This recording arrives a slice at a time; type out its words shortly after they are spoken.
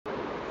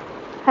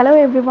Hello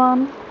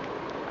everyone,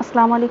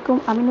 Assalamu alaikum.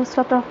 আমি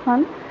Nusrat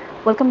Rahman.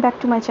 Welcome back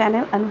to my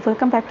channel and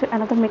welcome back to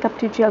another makeup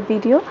tutorial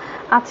video.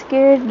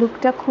 আজকের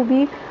লুকটা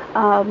খুবই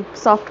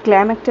soft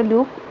glam একটা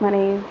look,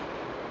 মানে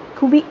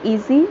খুবই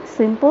ইজি,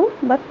 সিম্পল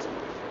বাট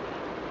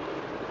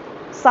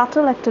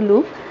সাটল একটা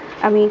লুক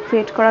আমি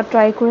ক্রিয়েট করার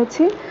ট্রাই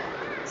করেছি.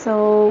 সো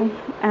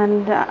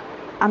অ্যান্ড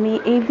আমি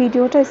এই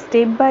ভিডিওটা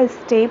স্টেপ বাই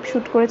স্টেপ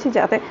শ্যুট করেছি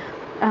যাতে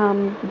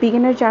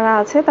বিগিনার যারা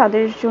আছে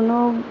তাদের জন্য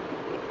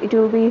it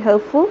will be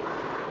helpful.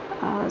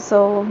 So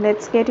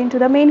let's get into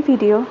the main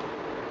video.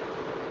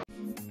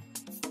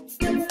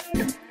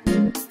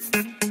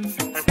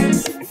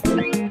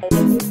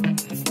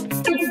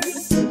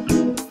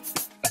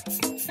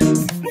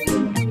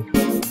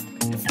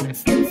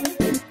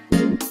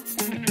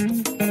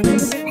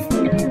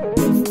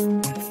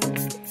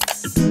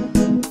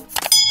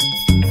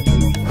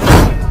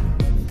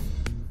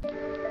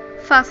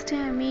 ফার্স্টে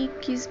আমি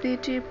কিস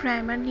বিউটির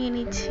প্রাইমার নিয়ে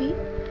নিচ্ছি.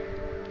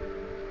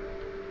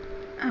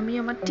 আমি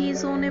আমার টি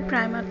জোনে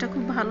প্রাইমারটা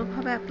খুব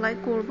ভালোভাবে অ্যাপ্লাই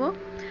করব.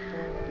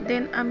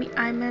 দেন আমি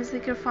আই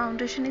ম্যাজিকের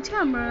ফাউন্ডেশন নিচ্ছি,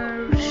 আমার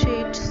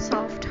shade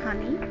soft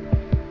honey.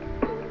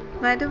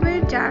 By the way,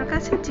 যার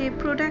কাছে যে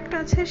প্রোডাক্ট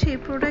আছে সেই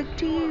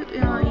প্রোডাক্টই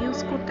ইউজ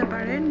করতে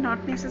পারেন, নট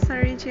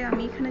নেসেসারি যে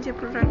আমি এখানে যে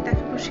প্রোডাক্ট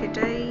দেখাবো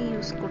সেটাই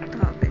ইউজ করতে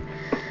হবে.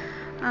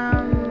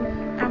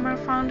 আমার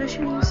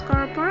ফাউন্ডেশন ইউজ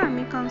করার পর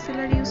আমি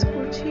কনসিলার ইউজ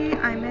করছি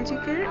আই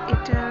ম্যাজিকের,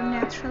 এটা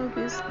ন্যাচারাল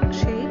বিস্ক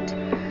শেড.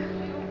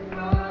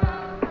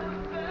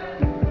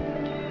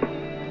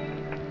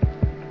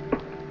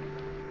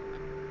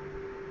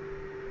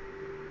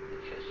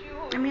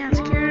 আমি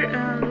আজকের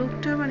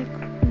লুকটা মানে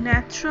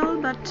ন্যাচারাল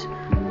বাট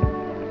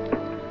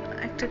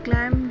একটা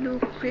গ্ল্যাম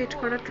লুক ক্রিয়েট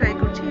করার ট্রাই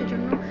করছি. এই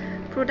জন্য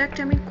প্রোডাক্ট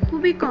আমি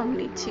খুবই কম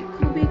নিচ্ছি,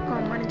 খুবই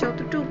কম, মানে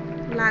যতটুকু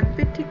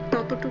লাগবে ঠিক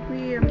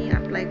ততটুকুই আমি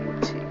অ্যাপ্লাই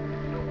করছি.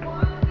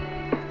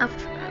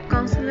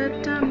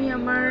 কনসিলারটা আমি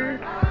আমার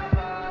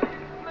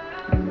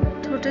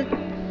ঠোঁটে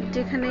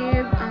যেখানে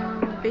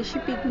বেশি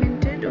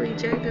পিগমেন্টেড ওই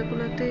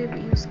জায়গাগুলোতে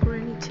ইউজ করে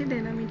নিচ্ছি.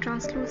 দেন আমি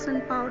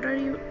ট্রান্সলুসেন্ট পাউডার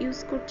ইউজ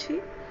করছি.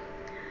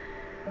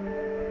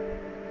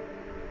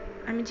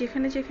 আমি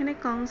যেখানে যেখানে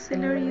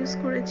কনসিলার ইউজ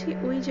করেছি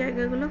ওই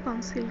জায়গাগুলো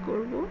কনসিল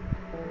করব.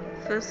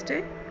 ফার্স্টে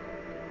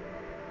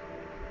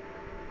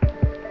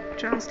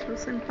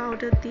ট্রান্সলুসেন্ট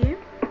পাউডার দিয়ে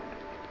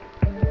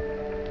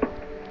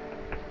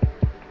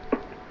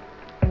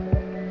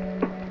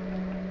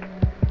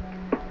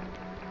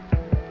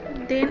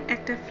দেন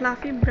একটা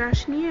ফ্লাফি ব্রাশ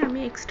নিয়ে আমি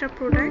এক্সট্রা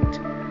প্রোডাক্ট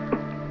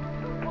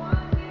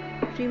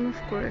রিমুভ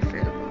করে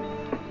ফেলব.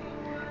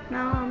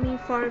 নাও আমি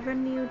ফরএভার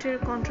নিউডের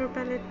কন্ট্রোল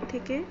প্যালেট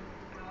থেকে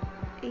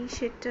এই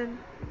শেডটা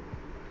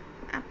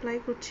অ্যাপ্লাই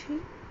করছি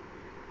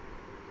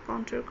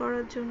কন্ট্রোল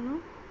করার জন্য.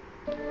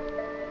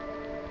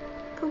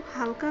 খুব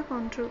হালকা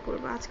কন্ট্রোল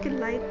করব. আজকে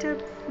লাইটটা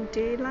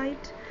ডে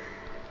লাইট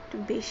একটু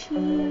বেশি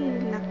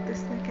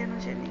লাগতেছে না কেন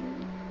জানি,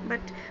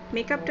 বাট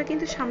মেকআপটা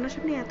কিন্তু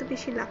সামনাসামনি এত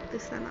বেশি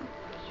লাগতেছে না.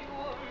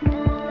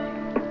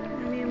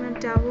 আমি আমার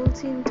ডাবল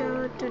চিনটা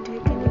একটু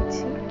ঢেকে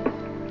নিচ্ছি,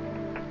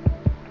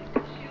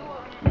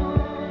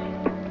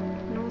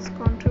 নোজ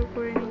কন্ট্রোল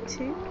করে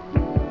নিচ্ছি.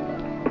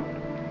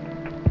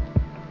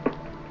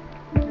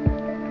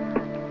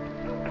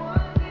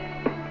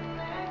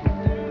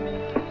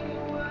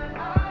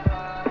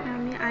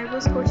 আমি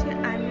আইব্রোজ করছি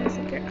আই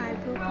ম্যাজিকের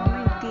আইব্রো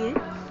পমেড দিয়ে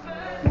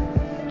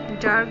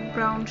ডার্ক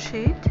ব্রাউন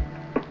শেড.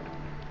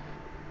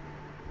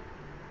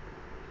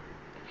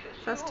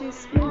 ফার্স্টে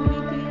স্পুনি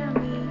দিয়ে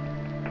আমি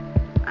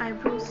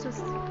আইব্রোজটা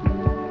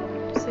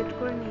সেট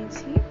করে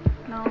নিয়েছি.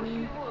 নাও আমি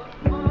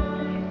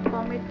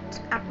পমেড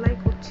অ্যাপ্লাই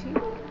করছি,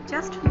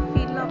 জাস্ট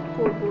ফিল আপ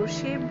করবো.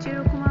 শেপ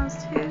যেরকম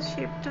আছে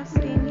শেপটা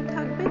সেমই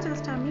থাকবে,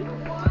 জাস্ট আমি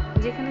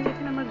যেখানে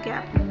যেখানে আমার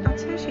গ্যাপ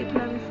আছে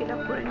সেগুলো আমি ফিল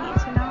আপ করে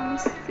নিয়েছি. নাও আমি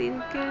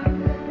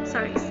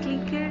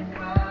স্লিকের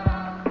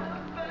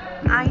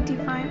আই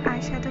ডিভাইন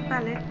আইশ্যাডো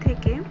প্যালেট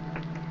থেকে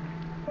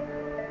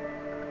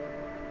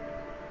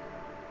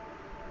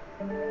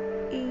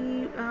এই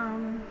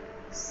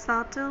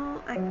সাটল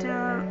একটা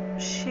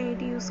শেড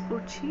ইউজ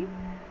করছি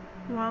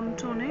ওয়ার্ম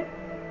টোনের.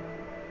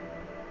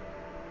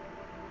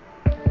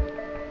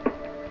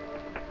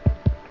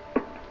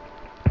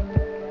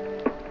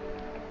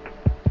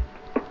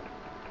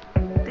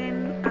 দেন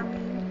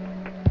আমি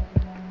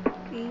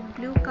এই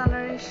ব্লু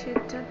কালারের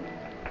শেডটা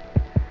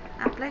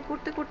অ্যাপ্লাই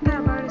করতে করতে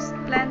আবার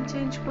প্ল্যান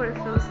চেঞ্জ করে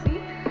ফেলছি.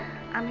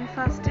 আমি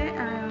ফার্স্টে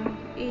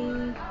এই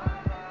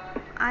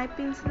আই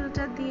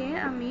পেন্সিলটা দিয়ে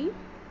আমি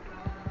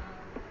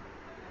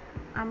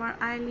আমার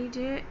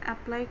আইলিডে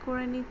অ্যাপ্লাই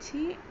করে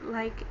নিচ্ছি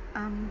লাইক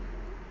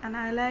অ্যান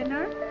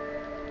আইলাইনার.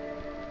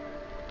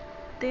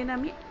 দেন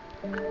আমি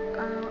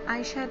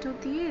আইশ্যাডো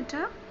দিয়ে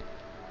এটা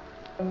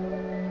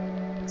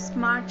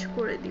স্মার্চ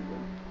করে দিব.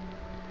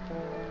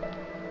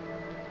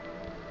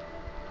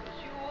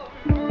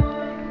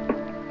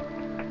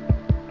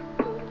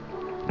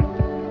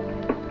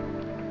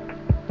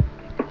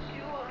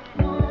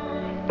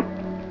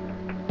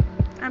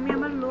 আমি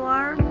আমার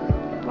লোয়ার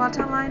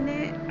ওয়াটারলাইনে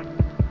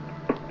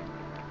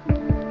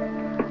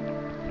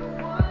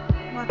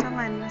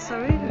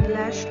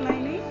ল্যাশ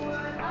লাইনে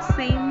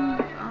সেম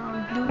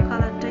ব্লু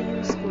কালারটা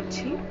ইউজ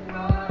করছি.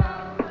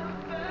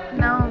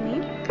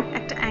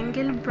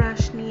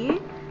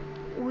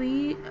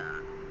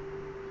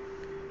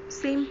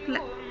 সেম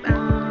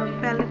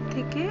প্যালেট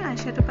থেকে,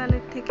 আইশ্যাডো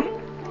প্যালেট থেকে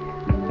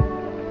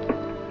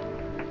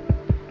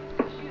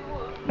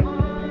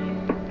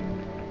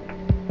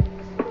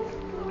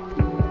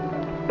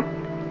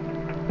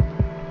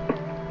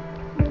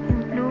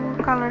ব্লু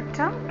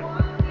কালারটা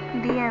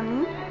দিয়ে আমি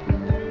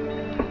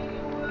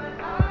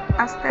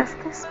আস্তে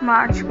আস্তে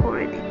স্মার্চ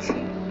করে দিচ্ছি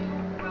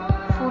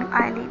ফুল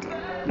আইলিডে,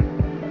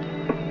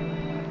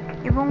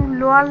 এবং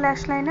লোয়ার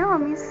ল্যাশ লাইনেও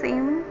আমি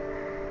সেম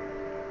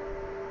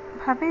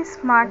ভাবে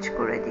স্মার্চ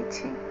করে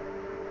দিচ্ছি।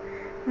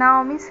 নাও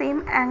আমি সেম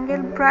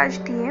অ্যাঙ্গেল ব্রাশ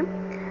দিয়ে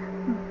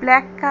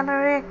ব্ল্যাক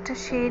কালারের একটা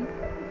শেড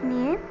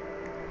নিয়ে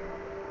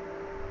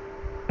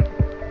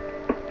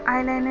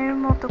আইলাইনারের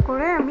মতো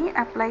করে আমি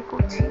অ্যাপ্লাই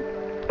করছি।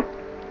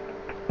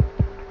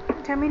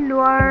 এটা আমি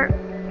লোয়ার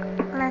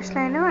ল্যাশ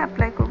লাইনেও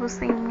অ্যাপ্লাই করব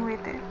সেম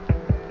ওয়েতে।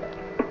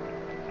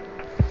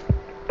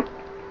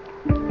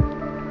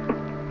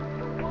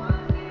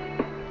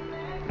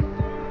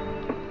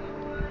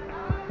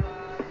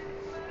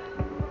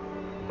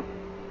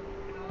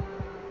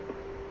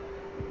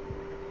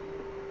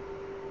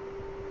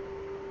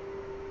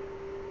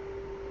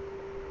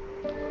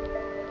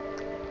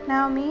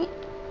 নাও আমি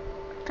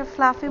একটা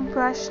ফ্লাফি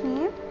ব্রাশ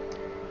নিয়ে,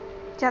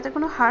 যাতে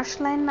কোনো হার্শ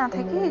লাইন না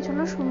থাকে এই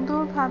জন্য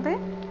সুন্দরভাবে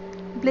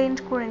ব্লেন্ড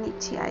করে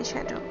নিচ্ছি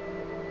আইশ্যাডো।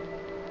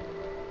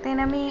 দেন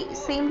আমি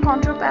সেম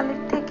কন্ট্রোল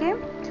প্যালেট থেকে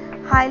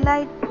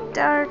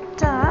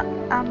হাইলাইটারটা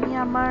আমি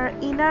আমার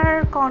ইনার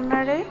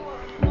কর্নারে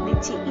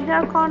দিচ্ছি।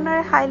 ইনার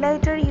কর্নারে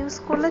হাইলাইটার ইউজ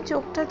করলে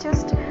চোখটা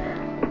জাস্ট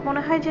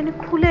মনে হয় যেন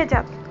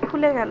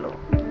খুলে গেল,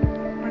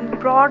 মানে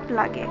ব্রড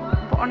লাগে,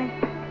 অনেক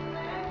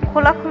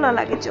খোলা খোলা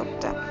লাগে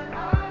চোখটা।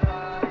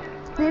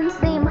 দেন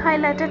সেম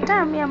হাইলাইটারটা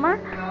আমি আমার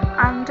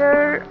আন্ডার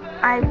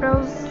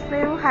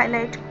আইব্রোজেও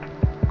হাইলাইট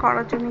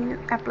করার জন্য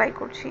অ্যাপ্লাই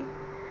করছি।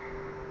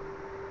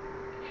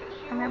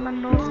 আমি আমার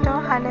নোজটাও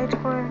হাইলাইট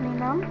করে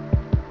নিলাম।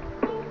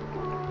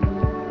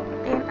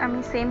 দেন আমি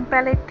সেম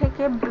প্যালেট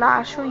থেকে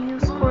ব্লাশও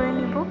ইউজ করে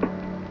নিব।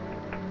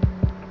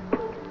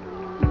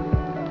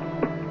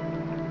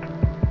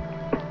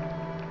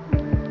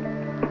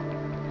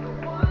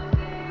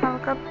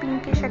 হালকা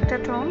পিঙ্কিশ একটা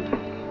টোন।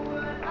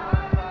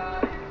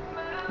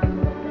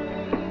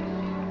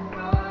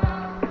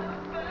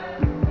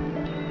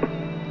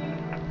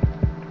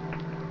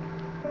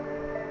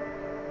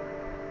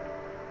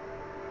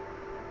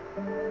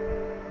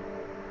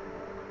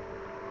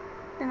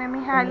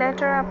 আমি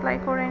হাইলাইটার অ্যাপ্লাই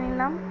করে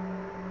নিলাম।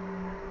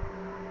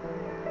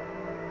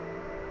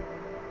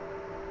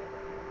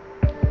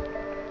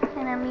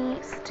 আমি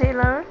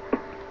স্টেলার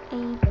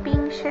এই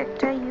পিঙ্ক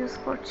শেডটা ইউজ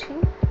করছি।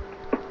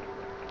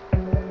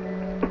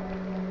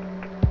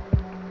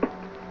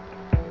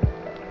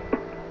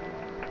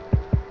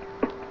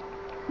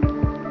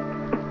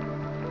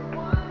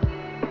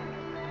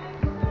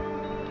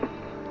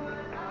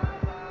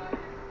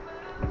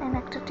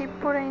 একটা টিপ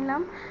পরে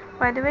নিলাম।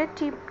 বাই দ্য ওয়ে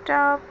টিপটা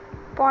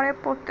পরে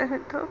পড়তে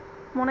হতো,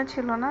 মনে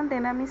ছিল না।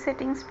 দেন আমি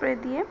সেটিং স্প্রে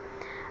দিয়ে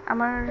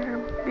আমার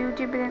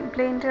বিউটি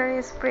ব্লেন্ডারে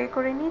স্প্রে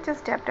করে নিয়ে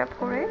জাস্ট ট্যাপ ট্যাপ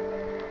করে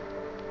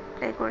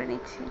প্লে করে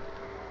নিচ্ছি।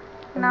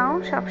 নাও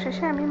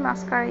সবশেষে আমি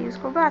মাস্কারা ইউজ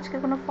করবো। আজকে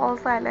কোনো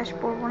ফলস আইল্যাশ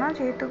পরবো না,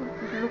 যেহেতু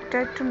লুকটা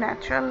একটু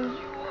ন্যাচারাল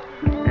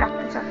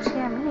রাখতে চাচ্ছি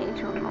আমি, এই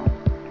জন্য।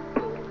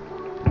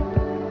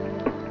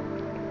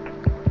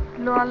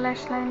 লোয়ার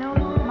ল্যাশ লাইনেও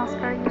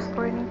মাস্কারা ইউজ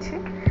করে নিচ্ছি।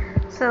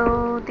 So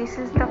this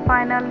is the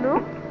final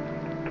look.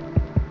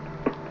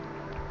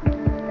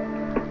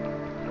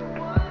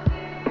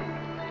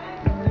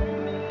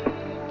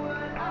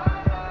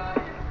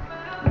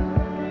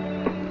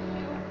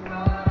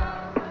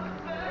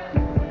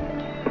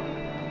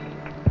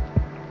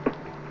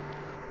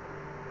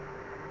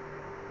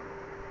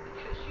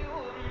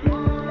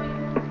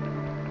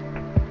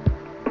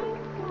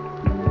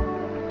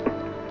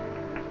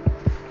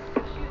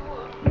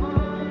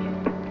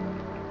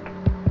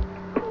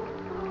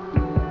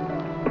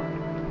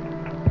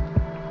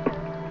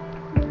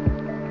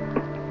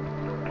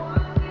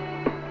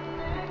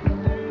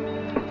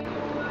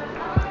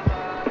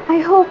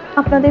 I hope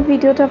আপনাদের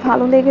ভিডিওটা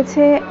ভালো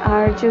লেগেছে।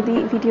 আর যদি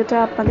ভিডিওটা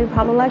আপনাদের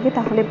ভালো লাগে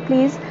তাহলে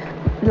প্লিজ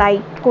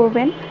লাইক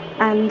করবেন,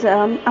 অ্যান্ড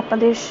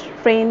আপনাদের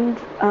ফ্রেন্ড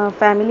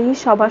ফ্যামিলি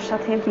সবার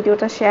সাথে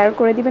ভিডিওটা শেয়ার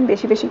করে দিবেন,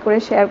 বেশি বেশি করে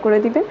শেয়ার করে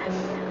দিবেন।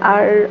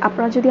 আর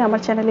আপনারা যদি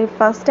আমার চ্যানেলে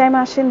ফার্স্ট টাইম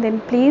আসেন দেন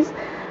please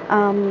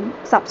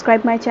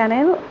subscribe my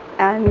channel,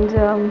 and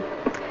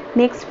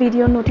next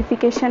video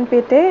notification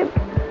পেতে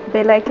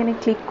বেল আইকনে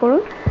ক্লিক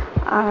করুন।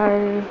 আর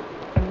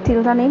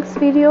till the next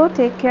video,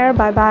 take care,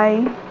 bye bye,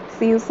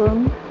 see you soon.